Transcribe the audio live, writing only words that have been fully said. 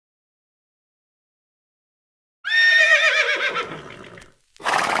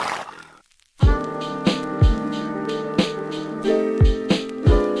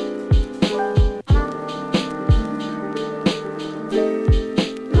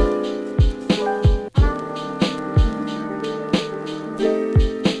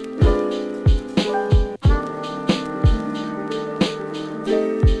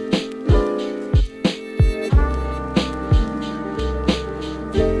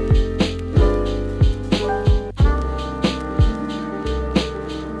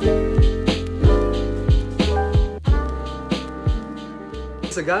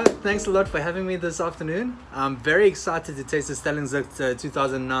so Guy, thanks a lot for having me this afternoon. I'm very excited to taste the Stellenzicht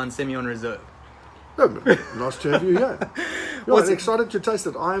 2009 Semillon Reserve. Oh, nice to have you here. What's I'm excited to taste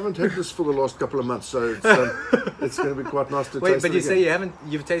it. I haven't had this for the last couple of months, so it's going to be quite nice to taste it. Wait, but you say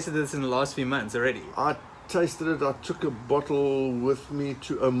you've tasted this in the last few months already? I tasted it. I took a bottle with me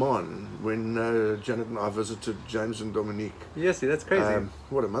to Oman when Janet and I visited James and Dominique. Yes, that's crazy.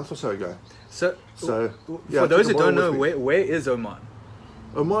 What, a month or so ago? So yeah, for those who don't know, where is Oman?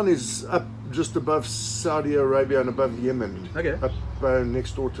 Oman is up just above Saudi Arabia and above Yemen. Okay. Up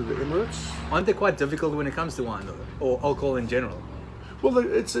next door to the Emirates. Aren't they quite difficult when it comes to wine, though, or alcohol in general? Well,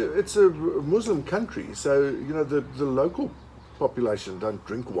 it's a Muslim country, so you know the local population don't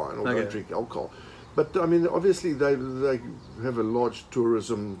drink wine or don't drink alcohol. But I mean, obviously they have a large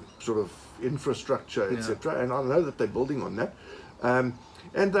tourism sort of infrastructure, etc. And I know that they're building on that. And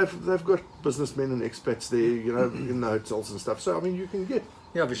they've got businessmen and expats there, you know, in the hotels and stuff. So I mean, you can get.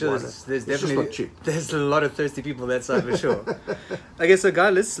 Yeah, for sure. There's definitely not cheap. There's a lot of thirsty people that side for sure. Okay, so Guy,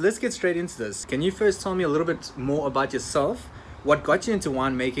 let's get straight into this. Can you first tell me a little bit more about yourself? What got you into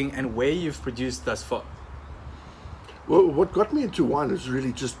winemaking and where you've produced thus far? Well, what got me into wine is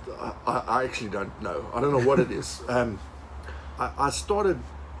really just I actually don't know. I don't know what it is. I started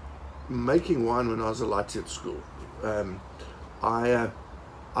making wine when I was a light at school. I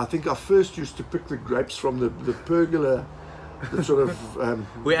think I first used to pick the grapes from the pergola. The sort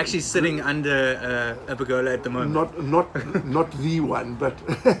of we're actually sitting under a pergola at the moment. Not the one, but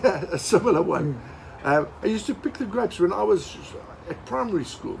a similar one. I used to pick the grapes when I was at primary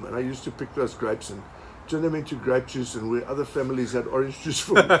school. Man, I used to pick those grapes and turn them into grape juice. And where other families had orange juice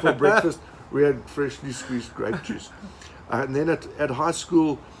for breakfast, we had freshly squeezed grape juice. And then at high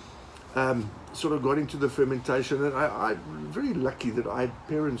school, sort of got into the fermentation. And I'm very lucky that I had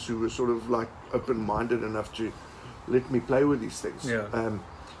parents who were sort of like open-minded enough to let me play with these things. Yeah.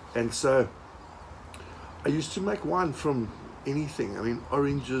 And so I used to make wine from anything. I mean,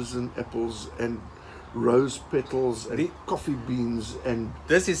 oranges and apples and rose petals and coffee beans. And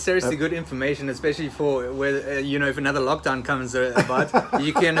this is seriously good information, especially for where you know, if another lockdown comes about,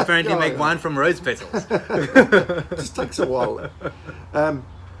 you can apparently make wine from rose petals. It just takes a while.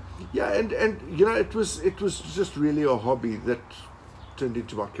 Yeah, and you know, it was just really a hobby that turned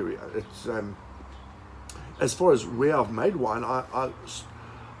into my career. It's as far as where I've made wine,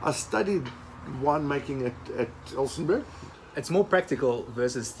 I studied winemaking at Elsenburg. It's more practical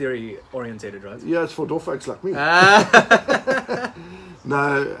versus theory orientated, right? Yeah, it's for dwarf folks like me.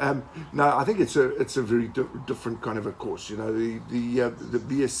 No, I think it's a very different kind of a course. You know, the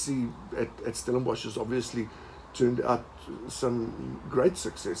BSc at Stellenbosch has obviously turned out some great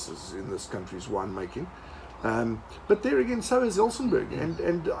successes in this country's winemaking. But there again, so is Elsenburg,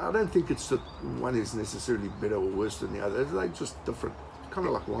 and I don't think it's that one is necessarily better or worse than the other. They're just different, kind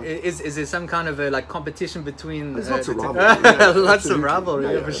of like wine. Is there some kind of a like competition between? There's lots of rivalry. Lots of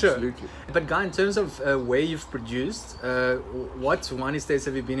rivalry, for sure. Absolutely. But Guy, in terms of where you've produced, what wine estates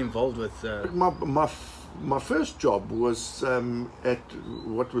have you been involved with? My first job was at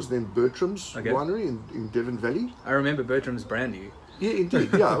what was then Bertram's Winery in Devon Valley. I remember Bertram's brandy. Yeah,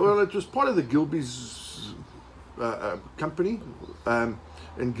 indeed. Yeah, well, it was part of the Gilbey's company,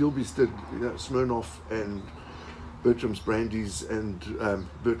 and Gilbey's did Smirnoff and Bertram's brandies and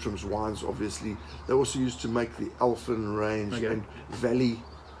Bertram's wines. Obviously, they also used to make the Alphen range and Valley,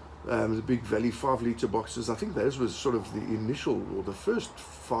 the big Valley 5-litre boxes. I think those was sort of the initial or the first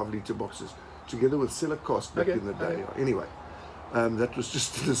 5-litre boxes, together with cellar cask back in the day. Anyway, that was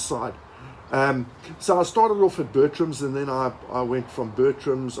just an aside. So I started off at Bertram's, and then I went from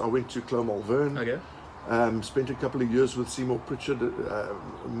Bertram's. I went to Clos Malvern. Spent a couple of years with Seymour Pritchard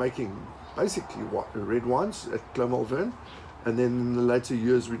making basically red wines at Clos Malvern, and then in the later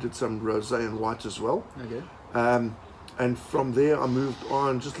years we did some rosé and white as well. And from there I moved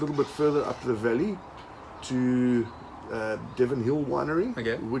on just a little bit further up the valley to Devon Hill Winery,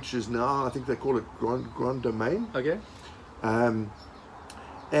 which is now, I think they call it Grand Domain.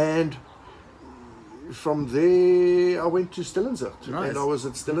 And from there I went to Stellenzicht, and I was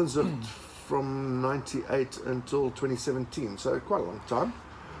at Stellenzicht from 98 until 2017, so quite a long time.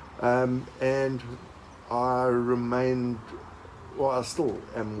 And I remained, well, I still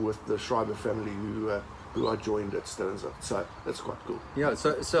am with the Schreiber family who I joined at Stellenzicht, so that's quite cool. Yeah,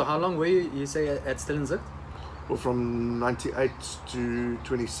 so how long were you say at Stellenzicht? Well, from 98 to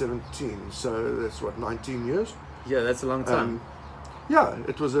 2017, so that's what, 19 years? Yeah, that's a long time. Yeah,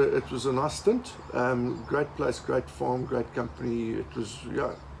 it was a nice stint. Great place, great farm, great company. It was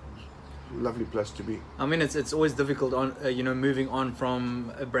lovely place to be. I mean, it's always difficult on moving on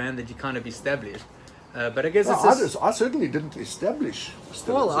from a brand that you kind of established. But I guess No, it's I certainly didn't establish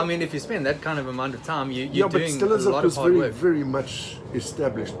Stellenzicht. well, I mean, if you spend that kind of amount of time, you're but doing a Stellenzicht lot was of hard very, work. very much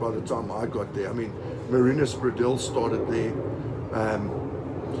established by the time I got there. I mean, Marinus Bradell started there.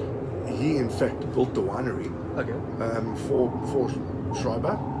 He, in fact, built the winery Okay. for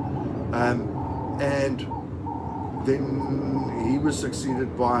Schreiber. And then he was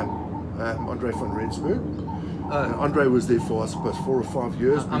succeeded by Andre van Rensburg. Andre was there for, I suppose, 4 or 5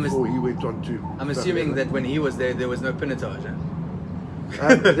 years before he went on to... I'm assuming that when he was there was no pinotage. Eh?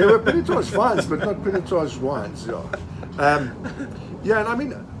 There were pinotage vines, but not pinotage wines. Yeah, yeah, and I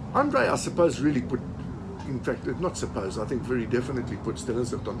mean, Andre, I suppose, really put, in fact, not suppose, I think very definitely put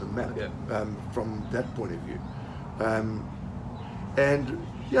Stellenzicht on the map from that point of view. And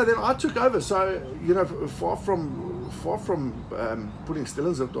yeah, then I took over. So you know, far from putting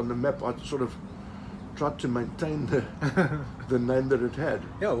Stellenzicht on the map, I sort of tried to maintain the name that it had.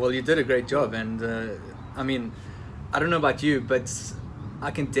 Yeah, well, you did a great job, and I mean, I don't know about you, but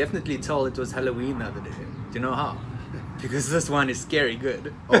I can definitely tell it was Halloween the other day. Do you know how? Because this one is scary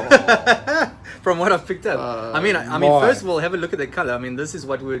good. Oh. From what I've picked up. I mean, first of all, have a look at the color. I mean, this is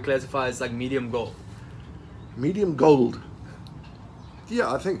what we would classify as like medium gold. Medium gold.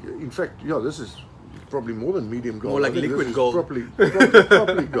 Yeah, I think, in fact, yeah, this is probably more than medium gold. More like liquid gold. Properly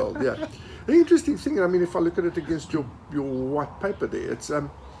gold, yeah. The interesting thing, I mean, if I look at it against your white paper there, it's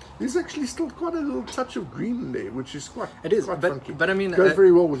there's actually still quite a little touch of green in there, which is quite funky. But I mean, goes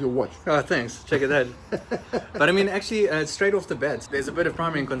very well with your watch. Oh, thanks. Check it out. But I mean, actually, straight off the bat, there's a bit of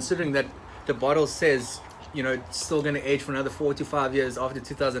primary, and considering that the bottle says, you know, it's still going to age for another 45 years after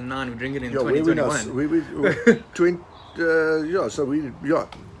 2009. We drink it in 2021.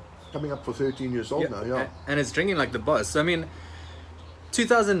 Coming up for 13 years old now. Yeah, and it's drinking like the boss. So I mean,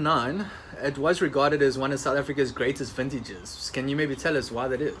 2009, it was regarded as one of South Africa's greatest vintages. Can you maybe tell us why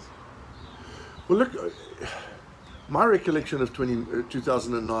that is? Well, look, my recollection of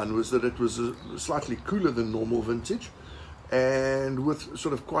 2009 was that it was a slightly cooler than normal vintage, and with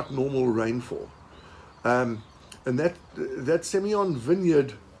sort of quite normal rainfall. And that Semillon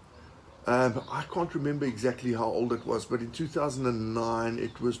vineyard, I can't remember exactly how old it was, but in 2009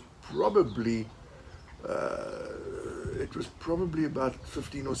 it was probably about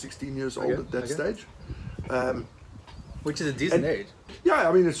 15 or 16 years old at that stage. Which is a decent age. Yeah,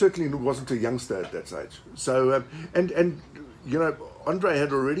 I mean, it certainly wasn't a youngster at that stage. So, and you know, Andre and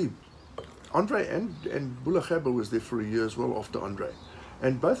Boulagaba was there for a year as well after Andre.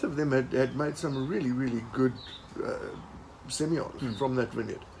 And both of them had made some really, really good Semillons from that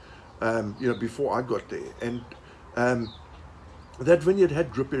vineyard, you know, before I got there. And that vineyard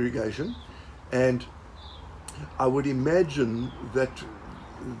had drip irrigation, and I would imagine that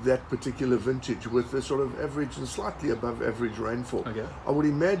that particular vintage, with a sort of average and slightly above average rainfall, I would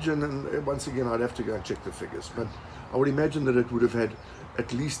imagine, and once again I'd have to go and check the figures, but I would imagine that it would have had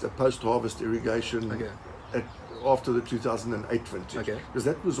at least a post-harvest irrigation after the 2008 vintage, because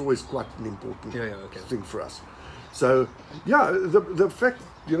that was always quite an important thing for us. So yeah, the fact,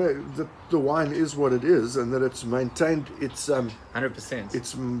 you know, that the wine is what it is, and that it's maintained its 100%.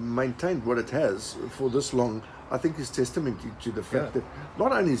 It's maintained what it has for this long, I think, is testament to the fact that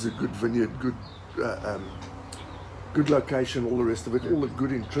not only is it a good vineyard, good location, all the rest of it, all the good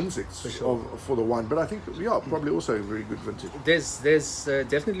intrinsics for the wine, but I think probably also a very good vintage. There's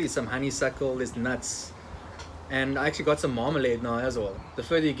definitely some honeysuckle, there's nuts, and I actually got some marmalade now as well. The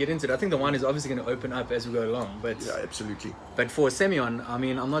further you get into it, I think the wine is obviously going to open up as we go along. But yeah, absolutely. But for Semillon, I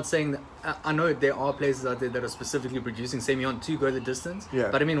mean, I'm not saying that, I know there are places out there that are specifically producing Semillon to go the distance. Yeah.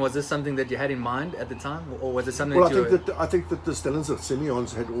 But I mean, was this something that you had in mind at the time, or was it something? Well, I think that the Stellenzicht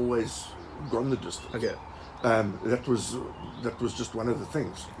Semillons had always gone the distance. Okay. That was just one of the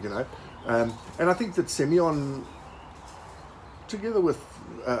things, you know, and I think that Semillon, together with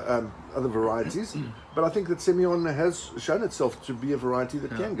other varieties, but I think that Semillon has shown itself to be a variety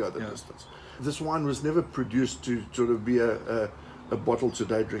that can go the distance. This wine was never produced to sort of be a bottle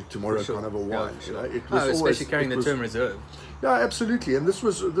today, drink tomorrow kind of a wine. You know, it was especially carrying the term reserve. Yeah, absolutely, and this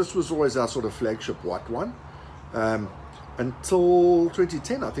was always our sort of flagship white wine. Until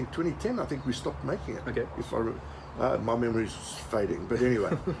 2010, I think we stopped making it. Okay. If my memory's fading, but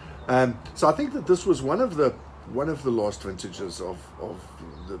anyway, so I think that this was one of the last vintages of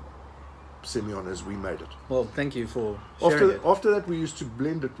the Semillon as we made it. Well, thank you for sharing it. After that, we used to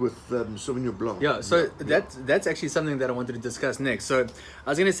blend it with Sauvignon Blanc. Yeah, so that's actually something that I wanted to discuss next. So I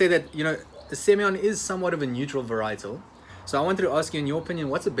was going to say that, you know, the Semillon is somewhat of a neutral varietal. So I wanted to ask you, in your opinion,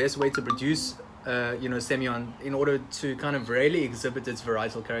 what's the best way to produce, you know, Semillon in order to kind of really exhibit its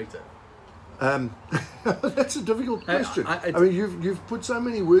varietal character? That's a difficult question. I mean, you've put so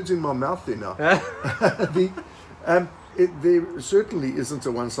many words in my mouth there now. There certainly isn't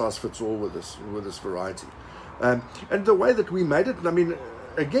a one-size-fits-all with this variety. And the way that we made it, I mean,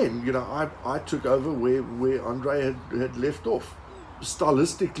 again, you know, I took over where Andre had left off.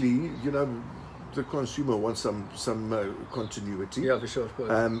 Stylistically, you know, the consumer wants some continuity. Yeah, for sure, of course.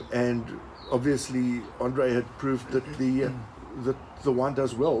 And obviously, Andre had proved that the wine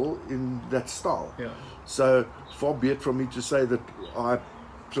does well in that style. Yeah. So far be it from me to say that I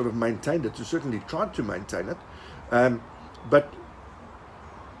sort of maintained it, certainly tried to maintain it. But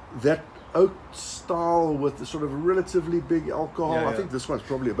that oak style with the sort of relatively big alcohol, I think this one's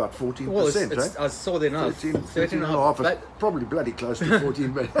probably about 14%. Well, I saw there now, 13 and a half. It's probably bloody close to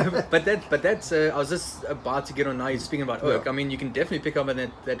 14. But that's I was just about to get on now. You're speaking about oak. I mean, you can definitely pick up on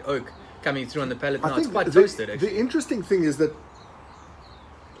that oak coming through on the palate now. It's quite toasted, actually. The interesting thing is that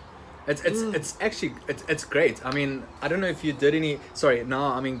it's actually great. I mean, I don't know if you did any. Sorry,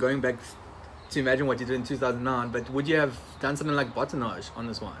 now I mean going back to imagine what you did in 2009. But would you have done something like botonnage on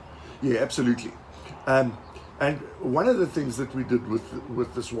this wine? Yeah, absolutely. And one of the things that we did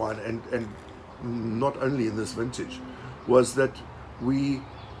with this wine, and not only in this vintage, was that we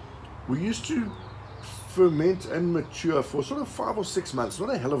used to ferment and mature for sort of 5 or 6 months,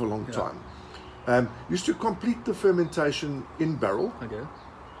 not a hell of a long time. Used to complete the fermentation in barrel,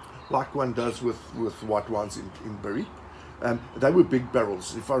 like one does with white wines in barrique. They were big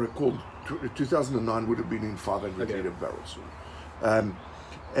barrels. If I recall, 2009 would have been in 500 litre barrels.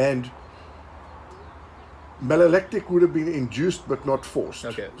 And malolactic would have been induced but not forced.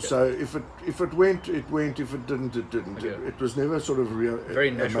 So if it went, it went. If it didn't, it didn't. It was never sort of very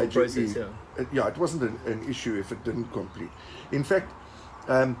natural process. It wasn't an issue if it didn't complete. In fact,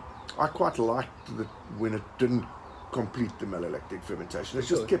 I quite liked that when it didn't complete the malolactic fermentation. It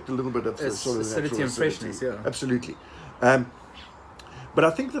just kept a little bit of the sort of acidity and freshness. Yeah, absolutely. But I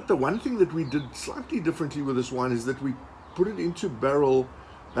think that the one thing that we did slightly differently with this wine is that we put it into barrel,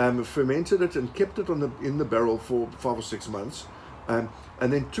 fermented it and kept it in the barrel for 5 or 6 months, and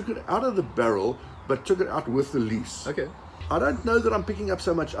then took it out of the barrel, but took it out with the lees. I don't know that I'm picking up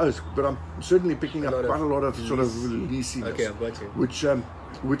so much oak, but I'm certainly picking up quite a lot of sort of leasiness, I've got you.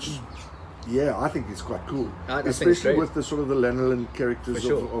 which yeah, I think is quite cool, especially with the sort of the lanolin characters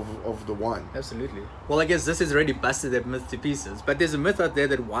of the wine. Absolutely. Well, I guess this has already busted that myth to pieces, but there's a myth out there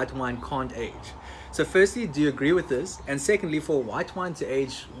that white wine can't age. So firstly, do you agree with this? And secondly, for white wine to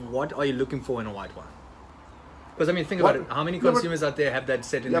age, what are you looking for in a white wine? Because I mean, think about it. How many consumers out there have that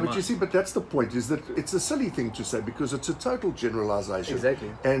set in their mind? You see, but that's the point, is that it's a silly thing to say because it's a total generalization.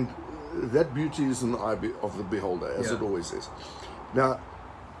 Exactly. And that beauty is in the eye of the beholder, as it always is. Now,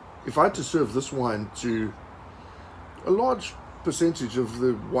 if I had to serve this wine to a large percentage of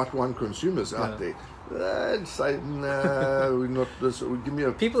the white wine consumers out there, I'd say, no, we're not this. Give me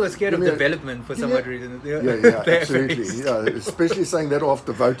a. People are scared of development for some odd reason. Yeah, absolutely. Yeah, especially saying that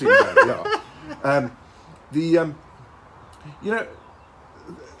after voting day. You know,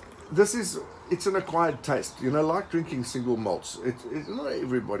 it's an acquired taste. You know, like drinking single malts. Not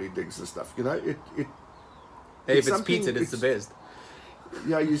everybody digs this stuff. You know, hey, if it's peated, it's the best.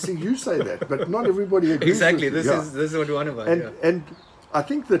 Yeah, you see, you say that, but not everybody agrees. Exactly. This is what we want about. And I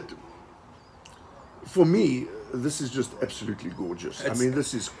think that for me, this is just absolutely gorgeous. I mean,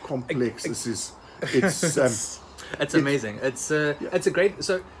 this is complex. It's amazing. It's a great.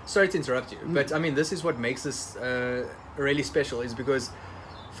 So sorry to interrupt you, but I mean, this is what makes this really special. Is because,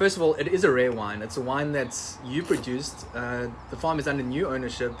 first of all, it is a rare wine. It's a wine that you produced. The farm is under new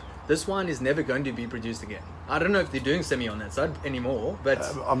ownership. This wine is never going to be produced again. I don't know if they're doing semi on that side anymore, but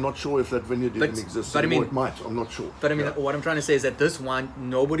I'm not sure if that vineyard even exists. But I mean, it might. I'm not sure. But I mean, what I'm trying to say is that this wine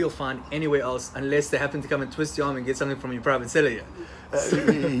nobody will find anywhere else unless they happen to come and twist your arm and get something from your private cellar here.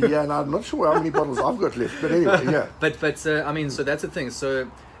 Yeah, and I'm not sure how many bottles I've got left. But anyway, yeah. But I mean, so that's the thing. So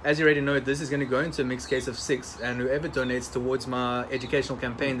as you already know, this is going to go into a mixed case of 6, and whoever donates towards my educational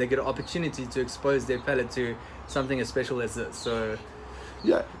campaign, they get an opportunity to expose their palate to something as special as this. So.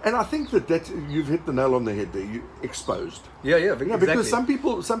 Yeah, and I think that you've hit the nail on the head there. You exposed. Yeah, exactly. Because some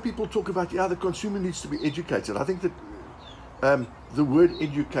people talk about the consumer needs to be educated. I think that the word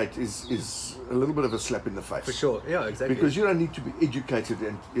educate is a little bit of a slap in the face. For sure, yeah, exactly. Because you don't need to be educated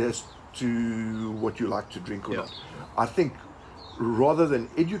as to what you like to drink or not. I think rather than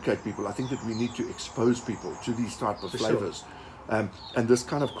educate people, I think that we need to expose people to these type of flavors, and this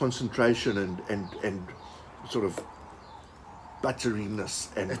kind of concentration and sort of butteriness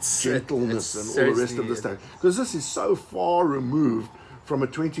and gentleness and all the rest of the stuff, because this is so far removed from a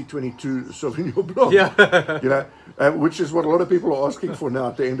 2022 Sauvignon Blanc. Yeah. You know, which is what a lot of people are asking for now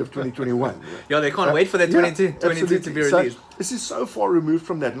at the end of 2021. Yeah, they can't wait for that 22 to absolutely. be released. So this is so far removed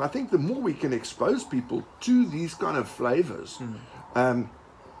from that, and I think the more we can expose people to these kind of flavors,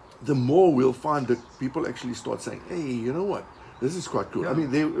 the more we'll find that people actually start saying, "Hey, you know what? This is quite cool." Yeah. I mean,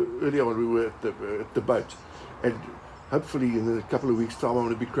 earlier on we were at the boat, and hopefully in a couple of weeks' time I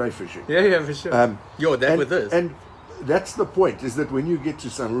want to be crayfishing. Yeah, for sure. With this. And that's the point, is that when you get to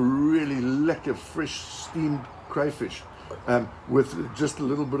some really lekker, fresh, steamed crayfish, with just a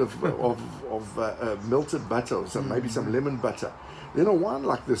little bit of melted butter or maybe some lemon butter, then a wine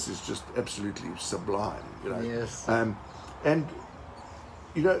like this is just absolutely sublime. You know? Yes. And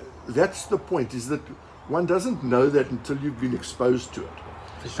you know, that's the point, is that one doesn't know that until you've been exposed to it.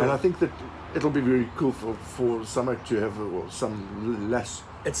 For sure. And I think that it'll be very cool for someone to have, or some lass.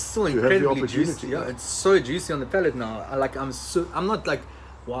 It's still to have incredibly the juicy. Yeah, it's so juicy on the palate now. I'm not like,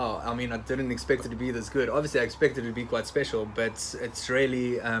 wow. I mean, I didn't expect it to be this good. Obviously, I expected it to be quite special, but it's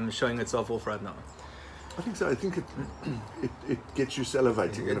really showing itself off right now. I think so. I think it gets you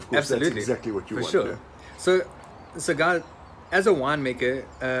salivating, and of course Absolutely. that's exactly what you want. Sure. Yeah. So guys, as a winemaker,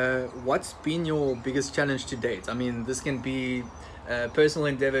 what's been your biggest challenge to date? I mean, this can be a personal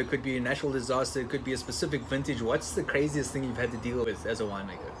endeavor, it could be a natural disaster, it could be a specific vintage. What's the craziest thing you've had to deal with as a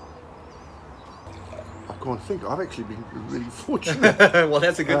winemaker? I can't think. I've actually been really fortunate. Well,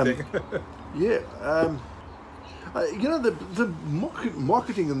 that's a good thing. Yeah. You know, the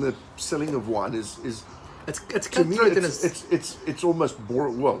marketing and the selling of wine is it's to me, cutthroat. it's almost more,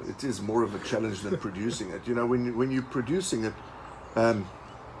 well, it is more of a challenge than producing it. You know, when you're producing it,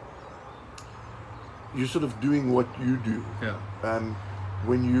 you're sort of doing what you do. Yeah.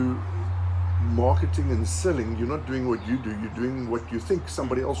 When you marketing and selling, you're not doing what you do. You're doing what you think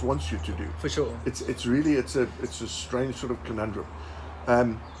somebody else wants you to do. For sure. It's really a strange sort of conundrum.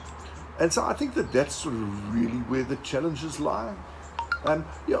 And so I think that's sort of really where the challenges lie.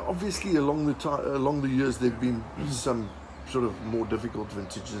 Yeah, obviously along the years there've been some sort of more difficult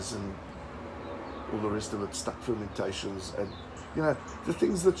vintages and all the rest of it, stuck fermentations, and you know, the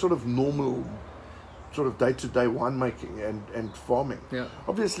things that sort of normal sort of day-to-day winemaking and farming. Yeah.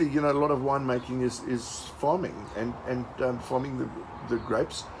 Obviously, you know, a lot of winemaking is farming and farming the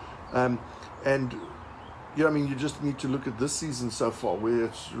grapes, and you know, I mean, you just need to look at this season so far, where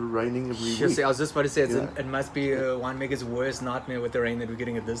it's raining every week. I was just about to say, it must be a winemaker's worst nightmare with the rain that we're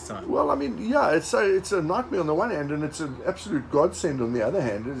getting at this time. Well, I mean, yeah, it's a nightmare on the one hand, and it's an absolute godsend on the other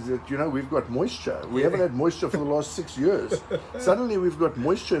hand. Is that, you know, we've got moisture. We haven't had moisture for the last 6 years. Suddenly, we've got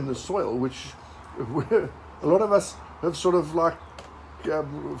moisture in the soil, which a lot of us have sort of like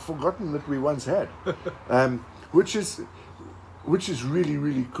forgotten that we once had, which is really,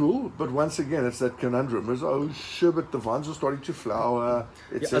 really cool. But once again, it's that conundrum. It's, oh, sherbet, the vines are starting to flower.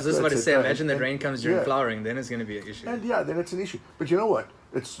 I was just about to say, imagine that rain comes during flowering, then it's going to be an issue. And yeah, then it's an issue. But you know what?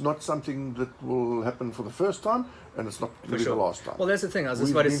 It's not something that will happen for the first time, and it's not going to be the last time. Well, that's the thing. I was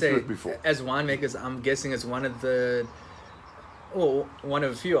just about to say, as winemakers, I'm guessing it's one of a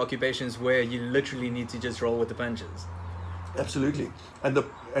few occupations where you literally need to just roll with the punches. Absolutely. And the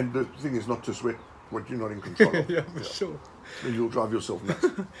thing is not to sweat what you're not in control of. Yeah, for sure. And you'll drive yourself nuts.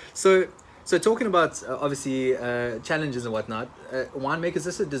 So talking about obviously challenges and whatnot, winemakers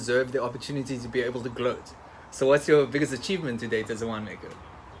also deserve the opportunity to be able to gloat. So what's your biggest achievement to date as a winemaker?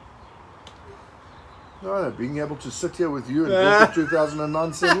 No, being able to sit here with you and drink the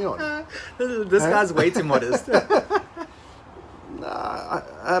 2009 Semillon. This guy's way too modest.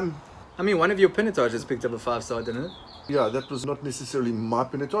 I mean, one of your pinotages picked up a 5-star, didn't it? Yeah, that was not necessarily my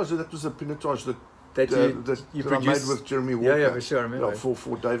pinotage. That was a pinotage that you I made with Jeremy Walker. Yeah, for sure, I remember.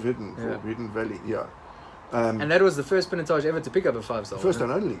 For Dave Hidden, for Hidden Valley, yeah. And that was the first pinotage ever to pick up a 5-star. First and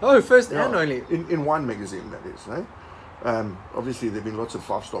only. Oh, first and only. In Wine Magazine, that is, right? Obviously, there have been lots of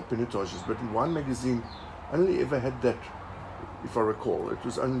 5-star pinotages, but in Wine Magazine, only ever had that, if I recall. It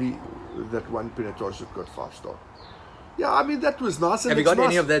was only that one pinotage that got 5-star. Yeah, I mean, that was nice. Have you got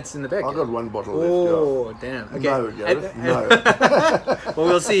any of that in the back? I got one bottle left. Oh, damn. Okay. No, Gareth, no. Well,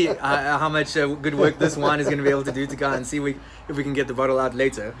 we'll see how much good work this wine is going to be able to do to go and see if we can get the bottle out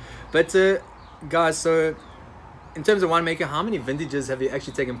later. But, guys, so in terms of winemaker, how many vintages have you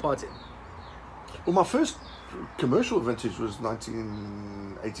actually taken part in? Well, my first commercial vintage was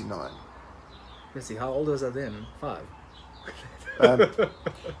 1989. Let's see, how old was I then? 5.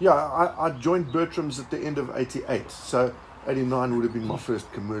 Yeah, I joined Bertram's at the end of 88, so 89 would have been my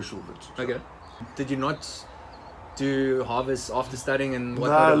first commercial vintage. Okay. Did you not do harvest after studying and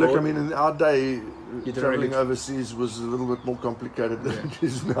whatnot? No, look, I mean, in our day, traveling overseas was a little bit more complicated than it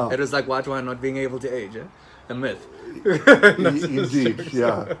is now. It was like white wine not being able to age, eh? a myth. Indeed,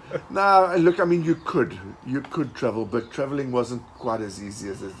 yeah. No, look, I mean, you could travel, but traveling wasn't quite as easy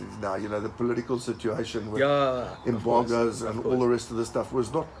as it is now. You know, the political situation with embargoes and all the rest of the stuff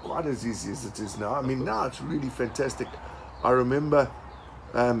was not quite as easy as it is now. I mean, now it's really fantastic. I remember,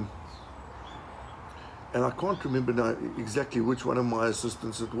 and I can't remember now exactly which one of my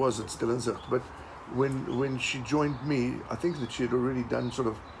assistants it was at Stellenzicht, but when she joined me, I think that she had already done sort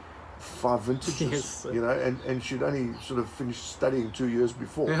of 5 vintages, you know, and she'd only sort of finished studying 2 years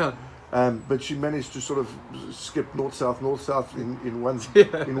before. Yeah. But she managed to sort of skip north south in one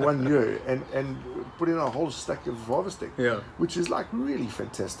year and put in a whole stack of harvesting, which is like really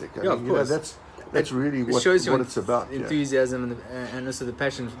fantastic. I mean, you know, that's really what it's about. Enthusiasm and also the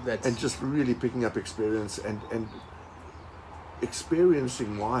passion and just really picking up experience and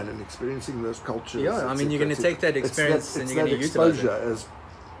experiencing wine and experiencing those cultures. Yeah, I mean, you're going to take that experience and you're going to utilize it as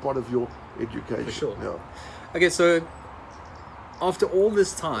part of your education. For sure. Yeah. Okay, so after all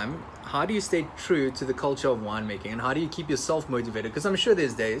this time, how do you stay true to the culture of winemaking, and how do you keep yourself motivated? Because I'm sure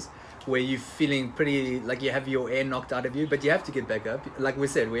there's days where you're feeling pretty like you have your air knocked out of you, but you have to get back up. Like we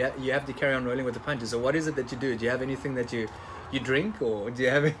said, you have to carry on rolling with the punches. So what is it that you do? Do you have anything that you drink, or do you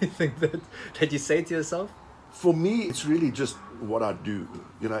have anything that you say to yourself? For me, it's really just what I do.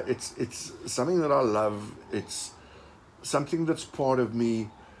 You know, it's something that I love. It's something that's part of me.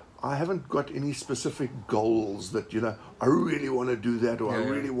 I haven't got any specific goals that, you know, I really want to do that, or I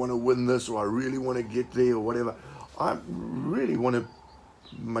really want to win this, or I really want to get there, or whatever. I really want to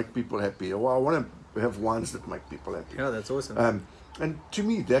make people happy, or I want to have wines that make people happy. Yeah, that's awesome. And to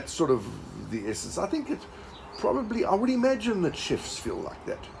me, that's sort of the essence. I think it's probably, I would imagine that chefs feel like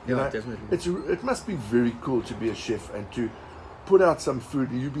that. You know? Definitely. It must be very cool to be a chef and to put out some food.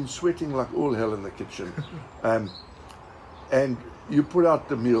 You've been sweating like all hell in the kitchen. And you put out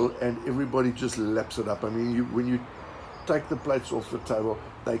the meal and everybody just laps it up. I mean, when you take the plates off the table,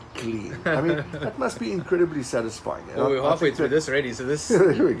 they clean. I mean, that must be incredibly satisfying. Well, we're halfway through this already, so this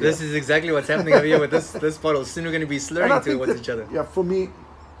is exactly what's happening over here with this bottle. Soon we're going to be slurring towards each other. Yeah, for me,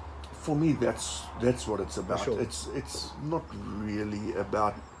 that's what it's about. Sure. It's not really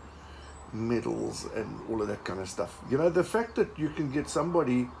about medals and all of that kind of stuff. You know, the fact that you can get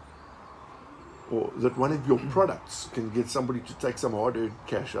somebody, or that one of your products can get somebody to take some hard-earned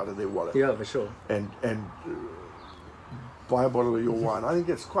cash out of their wallet. Yeah, for sure. And buy a bottle of your wine. I think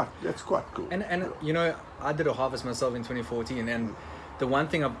that's quite cool. And you know, I did a harvest myself in 2014, and the one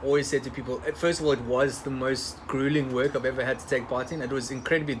thing I've always said to people, first of all, it was the most grueling work I've ever had to take part in. It was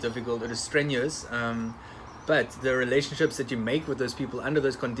incredibly difficult. It was strenuous. But the relationships that you make with those people under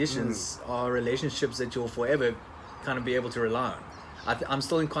those conditions are relationships that you'll forever kind of be able to rely on. I'm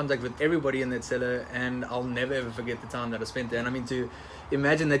still in contact with everybody in that cellar, and I'll never ever forget the time that I spent there. And I mean, to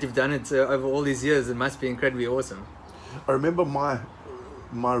imagine that you've done it over all these years, it must be incredibly awesome. I remember my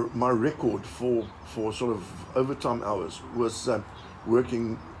record for sort of overtime hours was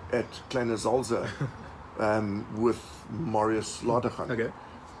working at Kleine Zalze with Marius Ladergan. Okay.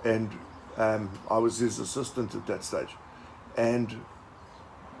 And I was his assistant at that stage, and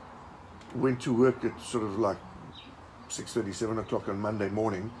went to work at sort of like 6:30, 7 o'clock on Monday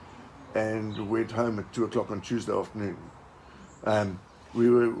morning, and went home at 2 o'clock on Tuesday afternoon. We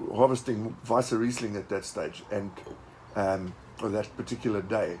were harvesting Weisse Riesling at that stage, and or that particular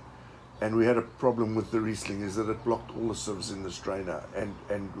day, and we had a problem with the Riesling, is that it blocked all the sieves in the strainer,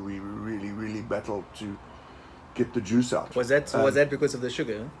 and we really battled to get the juice out. Was that because of the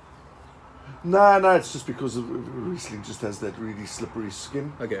sugar? No, it's just because Riesling just has that really slippery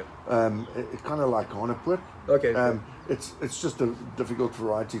skin. Okay. It kind of like Hanepoort. Okay. It's just a difficult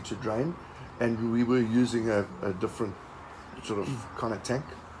variety to drain, and we were using a different sort of kind of tank,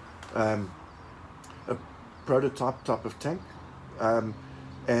 a prototype type of tank,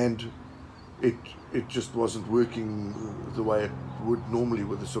 and it just wasn't working the way it would normally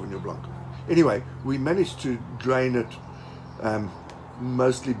with the Sauvignon Blanc. Anyway, we managed to drain it.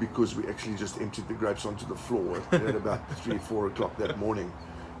 Mostly because we actually just emptied the grapes onto the floor at about 3-4 o'clock that morning,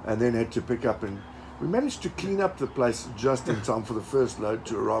 and then had to pick up, and we managed to clean up the place just in time for the first load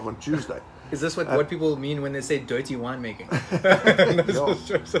to arrive on Tuesday. Is this what people mean when they say dirty winemaking?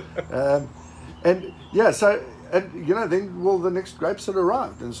 And you know, then the next grapes had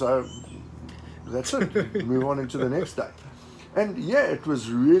arrived, and so that's it. Move on into the next day, and it was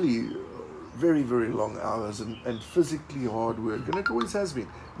really very, very long hours and physically hard work, and it always has been.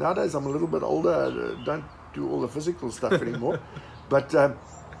 Nowadays I'm a little bit older, I don't do all the physical stuff anymore, but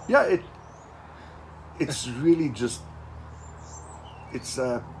it's really just it's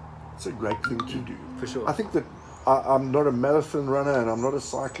a great thing to do. For sure. I think that I'm not a marathon runner and I'm not a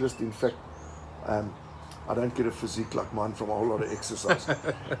cyclist. In fact, I don't get a physique like mine from a whole lot of exercise.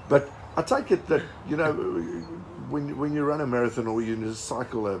 But I take it that, you know, when you run a marathon or you just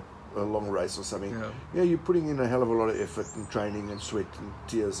cycle a long race or something, yeah, you're putting in a hell of a lot of effort and training and sweat and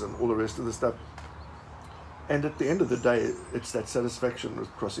tears and all the rest of the stuff. And at the end of the day, it's that satisfaction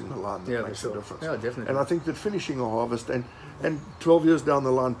of crossing the line that makes a difference. Yeah, definitely. And I think that finishing a harvest and 12 years down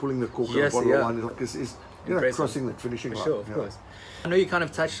the line, pulling the cork of a bottle of wine is you know, crossing that finishing line. Sure, of course. I know you kind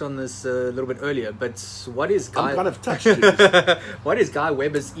of touched on this a little bit earlier, but what is Guy... I'm kind of touched it. What is Guy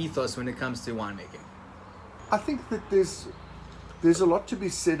Webber's ethos when it comes to winemaking? I think that there's a lot to be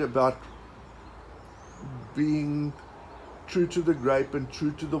said about being true to the grape and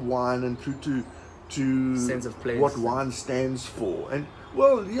true to the wine and true to sense of place, what wine stands for. And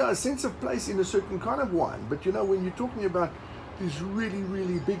well, yeah, a sense of place in a certain kind of wine. But you know, when you're talking about these really,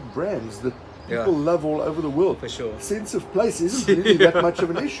 really big brands that people love all over the world, for sure, sense of place isn't really that much of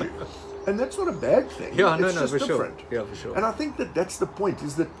an issue. And that's not a bad thing. Yeah, it's just different. Sure. Yeah, for sure. And I think that that's the point,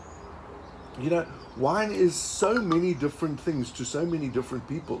 is that, you know, wine is so many different things to so many different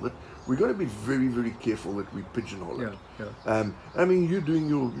people that we've got to be very, very careful that we pigeonhole it. I mean, you're doing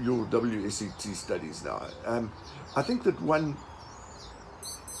your WSET studies now. I think that one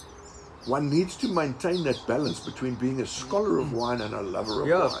needs to maintain that balance between being a scholar of wine and a lover of wine.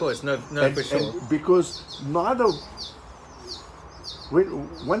 Yeah, of course. No, for sure. And because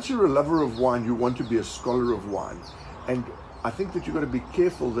once you're a lover of wine, you want to be a scholar of wine. And I think that you've got to be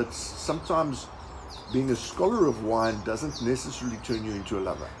careful that sometimes being a scholar of wine doesn't necessarily turn you into a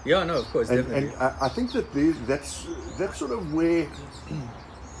lover. Yeah, no, of course, definitely. And I think that that's sort of where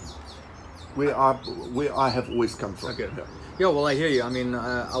I have always come from. Okay. Yeah, well, I hear you. I mean,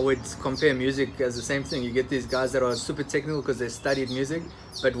 I would compare music as the same thing. You get these guys that are super technical because they studied music,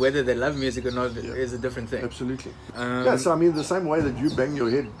 but whether they love music or not is a different thing. Absolutely. So I mean, the same way that you bang your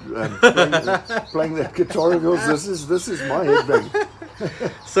head playing that guitar of yours, this is my head bang.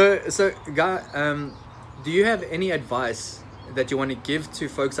 So, Guy, do you have any advice that you want to give to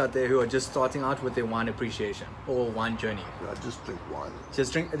folks out there who are just starting out with their wine appreciation or wine journey? Just drink wine.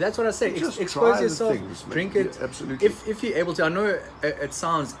 Just drink. That's what I say. Just expose yourself. Things, drink it. Yeah, absolutely. If you're able to. I know it's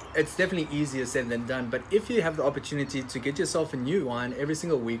definitely easier said than done. But if you have the opportunity to get yourself a new wine every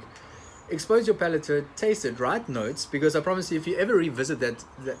single week, expose your palate to it, taste it, write notes. Because I promise you, if you ever revisit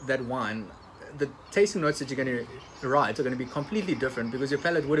that wine, the tasting notes that you're going to write are going to be completely different because your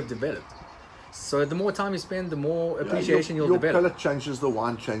palate would have developed. So the more time you spend, the more appreciation you'll develop. Your palate changes, the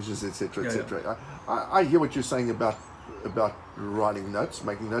wine changes, etc., etc. I hear what you're saying about writing notes,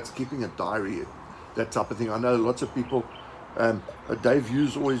 making notes, keeping a diary, that type of thing. I know lots of people. Dave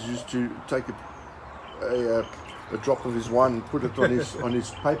Hughes always used to take a drop of his wine and put it on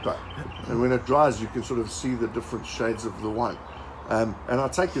his paper, and when it dries, you can sort of see the different shades of the wine. And I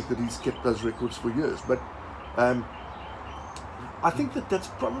take it that he's kept those records for years, but. I think that's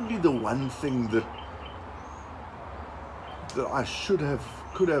probably the one thing that I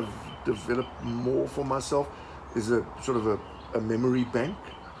could have developed more for myself, is a sort of a memory bank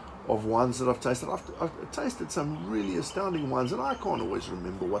of wines that I've tasted. I've tasted some really astounding wines, and I can't always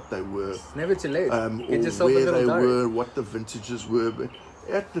remember what they were. It's never too late. Or where they were, what the vintages were. But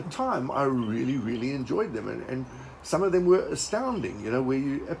at the time, I really, really enjoyed them, and some of them were astounding. You know, where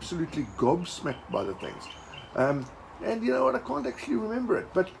you absolutely gobsmacked by the things. And you know what, I can't actually remember it.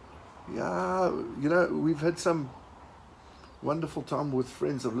 But, yeah, you know, we've had some wonderful time with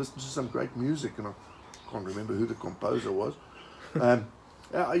friends. I've listened to some great music, and I can't remember who the composer was.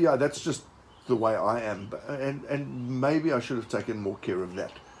 Yeah, that's just the way I am. And maybe I should have taken more care of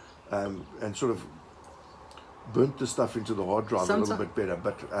that. And sort of burnt the stuff into the hard drive a little bit better.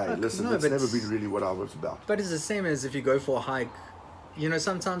 But, hey, listen, that's never been really what I was about. But it's the same as if you go for a hike. You know,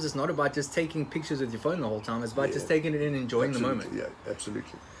 sometimes it's not about just taking pictures with your phone the whole time. It's about just taking it in and enjoying the moment. Yeah,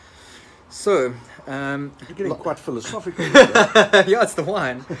 absolutely. So, you're getting quite philosophical. Yeah, it's the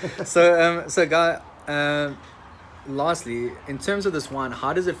wine. So Guy, lastly, in terms of this wine,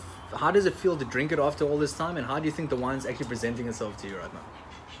 how does it feel to drink it after all this time, and how do you think the wine's actually presenting itself to you right now?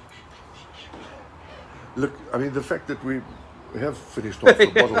 Look, I mean, the fact that we have finished off the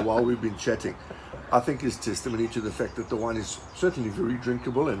bottle while we've been chatting, I think is testimony to the fact that the wine is certainly very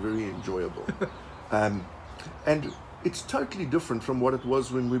drinkable and very enjoyable. And it's totally different from what it was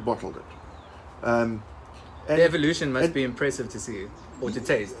when we bottled it. The evolution must be impressive to see, or to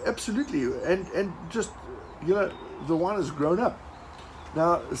taste. Absolutely. And just, you know, the wine has grown up.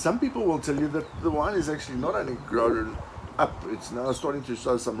 Now, some people will tell you that the wine is actually not only grown up, it's now starting to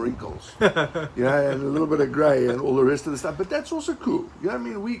show some wrinkles, you know, and a little bit of grey and all the rest of the stuff. But that's also cool. You know what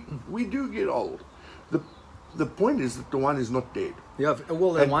I mean? We do get old. the point is that the wine is not dead. Yeah,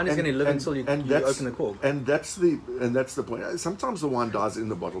 well, the wine is going to live until you that's, open the cork. And that's the point. Sometimes the wine dies in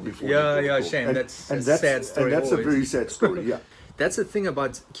the bottle before. Shame. That's a sad story. And that's always. a very sad story. Yeah. That's the thing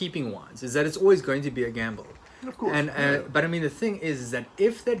about keeping wines, is that it's always going to be a gamble. Of course. And but I mean, the thing is that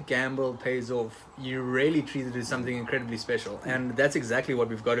if that gamble pays off, you really treat it as something incredibly special, and that's exactly what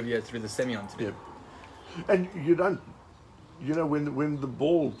we've got over here through the Semillon today. Yeah. And you don't, when the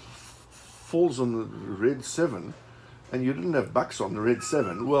ball falls on the red 7, and you didn't have bucks on the red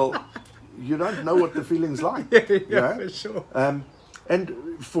 7, well, you don't know what the feeling's like. For sure. And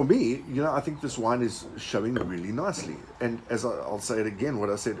for me, I think this wine is showing really nicely. And as I'll say it again, what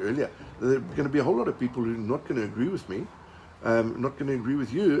I said earlier, there are going to be a whole lot of people who are not going to agree with me, not going to agree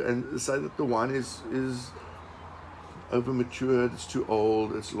with you, and say that the wine is over matured, it's too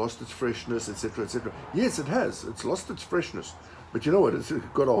old, it's lost its freshness, etc., etc. Yes, it has. It's lost its freshness. But you know what? It's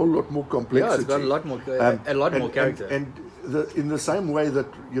got a whole lot more complexity. Yeah, it's got a lot more character. And in the same way that,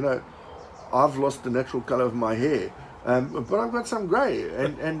 I've lost the natural color of my hair, but I've got some grey,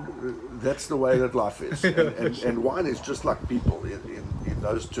 and that's the way that life is. And wine is just like people in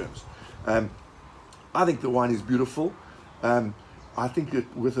those terms. I think the wine is beautiful. I think it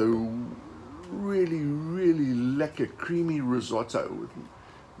with a really, really lekker, creamy risotto, with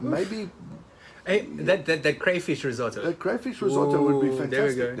maybe... Hey, that crayfish risotto. That crayfish risotto would be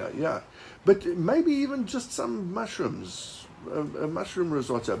fantastic. There we go. Yeah, but maybe even just some mushrooms, a mushroom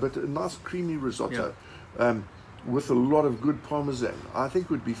risotto, but a nice creamy risotto. Yeah. With a lot of good parmesan, I think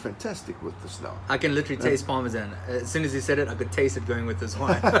would be fantastic with this now. I can literally taste parmesan. As soon as you said it, I could taste it going with this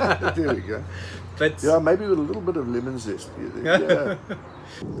wine. There we go. But yeah, maybe with a little bit of lemon zest. Yeah.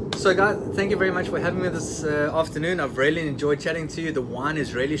 So guys, thank you very much for having me this afternoon. I've really enjoyed chatting to you. The wine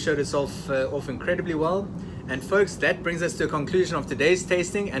has really showed itself off incredibly well. And folks, that brings us to a conclusion of today's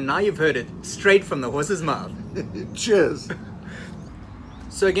tasting. And now you've heard it straight from the horse's mouth. Cheers.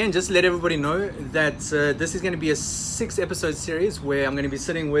 So again, just to let everybody know that this is going to be a 6-episode series where I'm going to be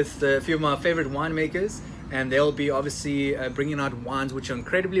sitting with a few of my favorite winemakers, and they'll be obviously bringing out wines which are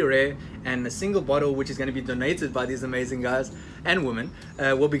incredibly rare, and a single bottle which is going to be donated by these amazing guys and women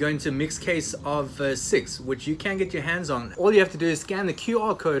will be going to a mixed case of 6, which you can get your hands on. All you have to do is scan the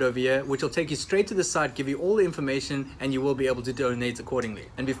QR code over here, which will take you straight to the site, give you all the information, and you will be able to donate accordingly.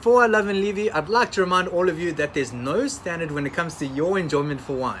 And before I love and leave you, I'd like to remind all of you that there's no standard when it comes to your enjoyment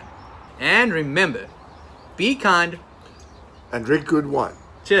for wine. And remember, be kind and drink good wine.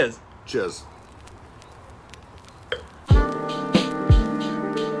 Cheers. Cheers.